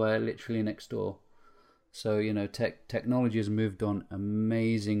though we're literally next door. So, technology has moved on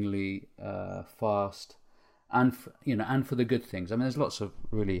amazingly fast. And for the good things. I mean, there's lots of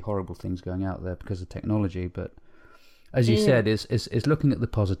really horrible things going out there because of technology. But as you said, it's looking at the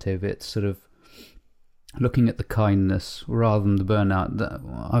positive. It's sort of looking at the kindness rather than the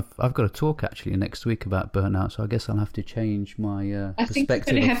burnout. I've got a talk actually next week about burnout, so I guess I'll have to change my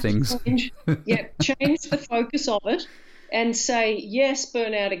perspective of things. Change the focus of it and say, yes,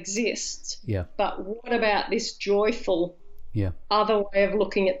 burnout exists. Yeah. But what about this joyful other way of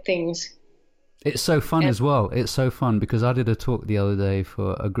looking at things? It's so fun as well. It's so fun because I did a talk the other day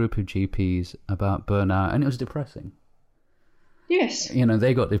for a group of GPs about burnout, and it was depressing. Yes.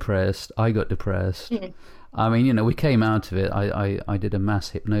 They got depressed. I got depressed. I mean, we came out of it. I did a mass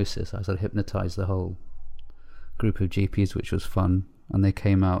hypnosis. I sort of hypnotized the whole group of GPs, which was fun, and they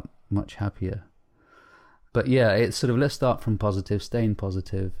came out much happier. But yeah, it's sort of, let's start from positive, staying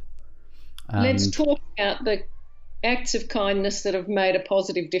positive. Let's talk about the acts of kindness that have made a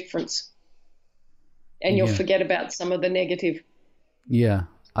positive difference. And you'll forget about some of the negative. Yeah.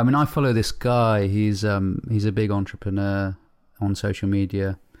 I mean, I follow this guy. He's a big entrepreneur on social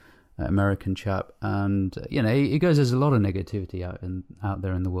media, American chap. And, he goes, there's a lot of negativity out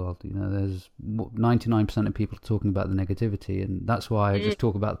there in the world. There's 99% of people talking about the negativity. And that's why I just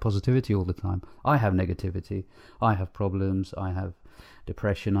talk about the positivity all the time. I have negativity. I have problems. I have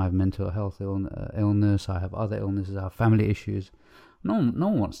depression. I have mental health illness. I have other illnesses. I have family issues. No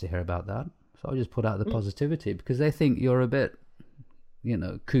one wants to hear about that. So I just put out the positivity because they think you're a bit,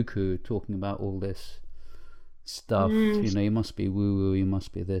 cuckoo talking about all this stuff. You must be woo-woo, you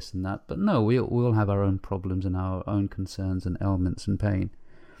must be this and that. But no, we all have our own problems and our own concerns and ailments and pain.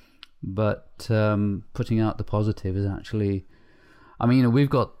 But putting out the positive is actually, I mean,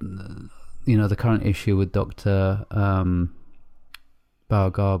 we've got, the current issue with Dr.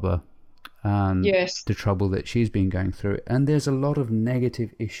 Bauer-Garber. And the trouble that she's been going through. And there's a lot of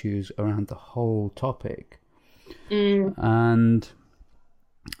negative issues around the whole topic. And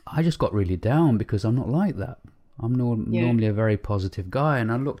I just got really down because I'm not like that. I'm normally a very positive guy,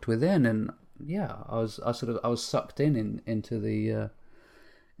 and I looked within, and I was sucked into the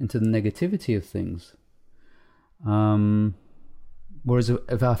negativity of things. Whereas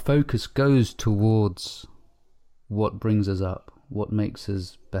if our focus goes towards what brings us up, what makes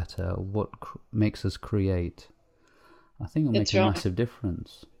us better, what makes us create, I think it'll make a massive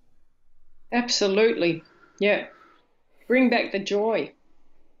difference. Absolutely. Yeah. Bring back the joy.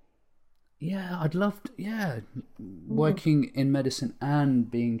 Yeah, I'd love to, working in medicine and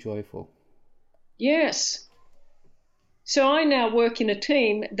being joyful. Yes. So I now work in a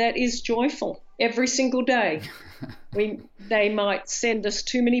team that is joyful every single day. They might send us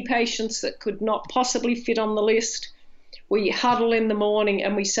too many patients that could not possibly fit on the list. We huddle in the morning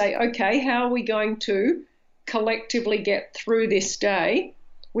and we say, okay, how are we going to collectively get through this day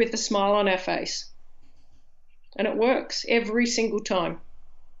with a smile on our face? And it works every single time.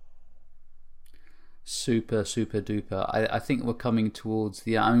 Super, super duper. I think we're coming towards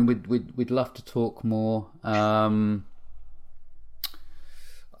the. I mean, we'd love to talk more. I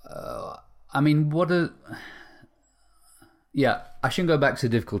mean, I shouldn't go back to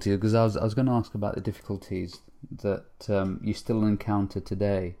difficulties, because I was going to ask about the difficulties that you still encounter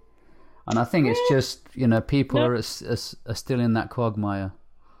today, and I think it's just people are still in that quagmire.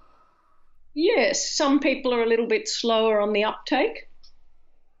 Yes, some people are a little bit slower on the uptake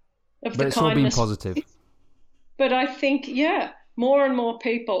of the kindness. But it's all been positive. But I think, more and more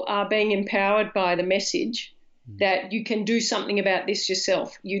people are being empowered by the message that you can do something about this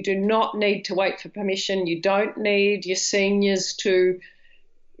yourself. You do not need to wait for permission. You don't need your seniors to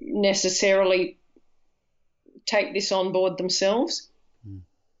necessarily take this on board themselves.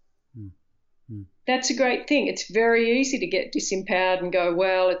 That's a great thing. It's very easy to get disempowered and go,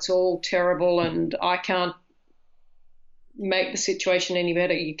 well, it's all terrible and I can't make the situation any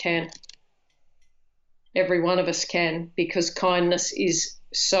better. You can. Every one of us can, because kindness is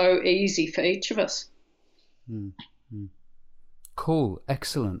so easy for each of us. Cool.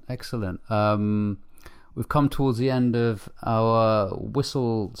 Excellent. We've come towards the end of our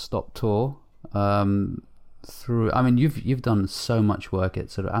whistle stop tour. You've done so much work.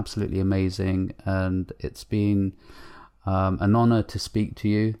 It's sort of absolutely amazing, and it's been an honor to speak to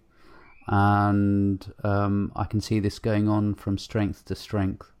you, and I can see this going on from strength to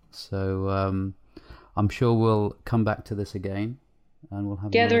strength. So I'm sure we'll come back to this again, and we'll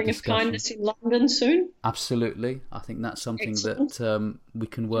have gathering of kindness in London soon. Absolutely. I think that's something Excellent. That we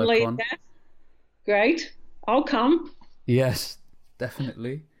can work on. That. Great. I'll come. Yes,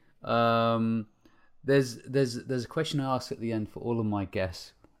 definitely. There's a question I ask at the end for all of my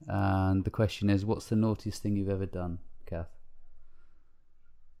guests, and the question is, what's the naughtiest thing you've ever done, Kath?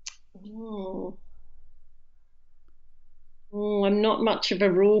 I'm not much of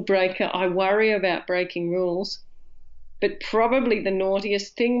a rule breaker. I worry about breaking rules. But probably the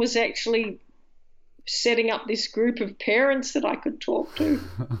naughtiest thing was actually setting up this group of parents that I could talk to.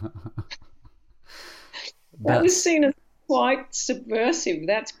 That was seen as quite subversive.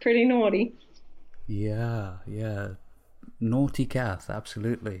 That's pretty naughty. Yeah. Naughty Kath,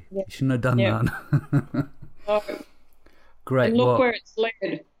 absolutely. Yeah. You shouldn't have done that. Oh. Great. And look where it's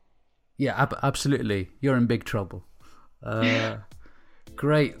led. Yeah, absolutely. You're in big trouble.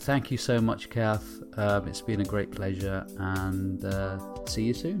 Great. Thank you so much, Kath. It's been a great pleasure, and see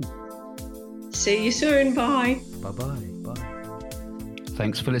you soon. See you soon. Bye. Bye.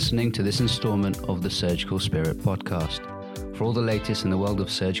 Thanks for listening to this installment of the Surgical Spirit podcast. For all the latest in the world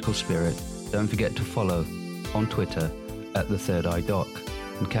of surgical spirit, don't forget to follow on Twitter at The Third Eye Doc,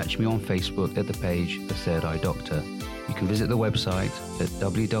 and catch me on Facebook at the page The Third Eye Doctor. You can visit the website at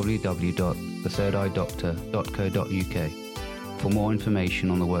www.thethirdeeyedoctor.co.uk for more information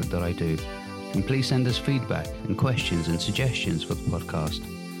on the work that I do. And please send us feedback and questions and suggestions for the podcast.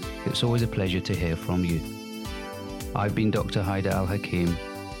 It's always a pleasure to hear from you. I've been Dr. Haider Al Hakim,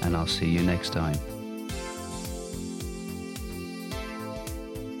 and I'll see you next time.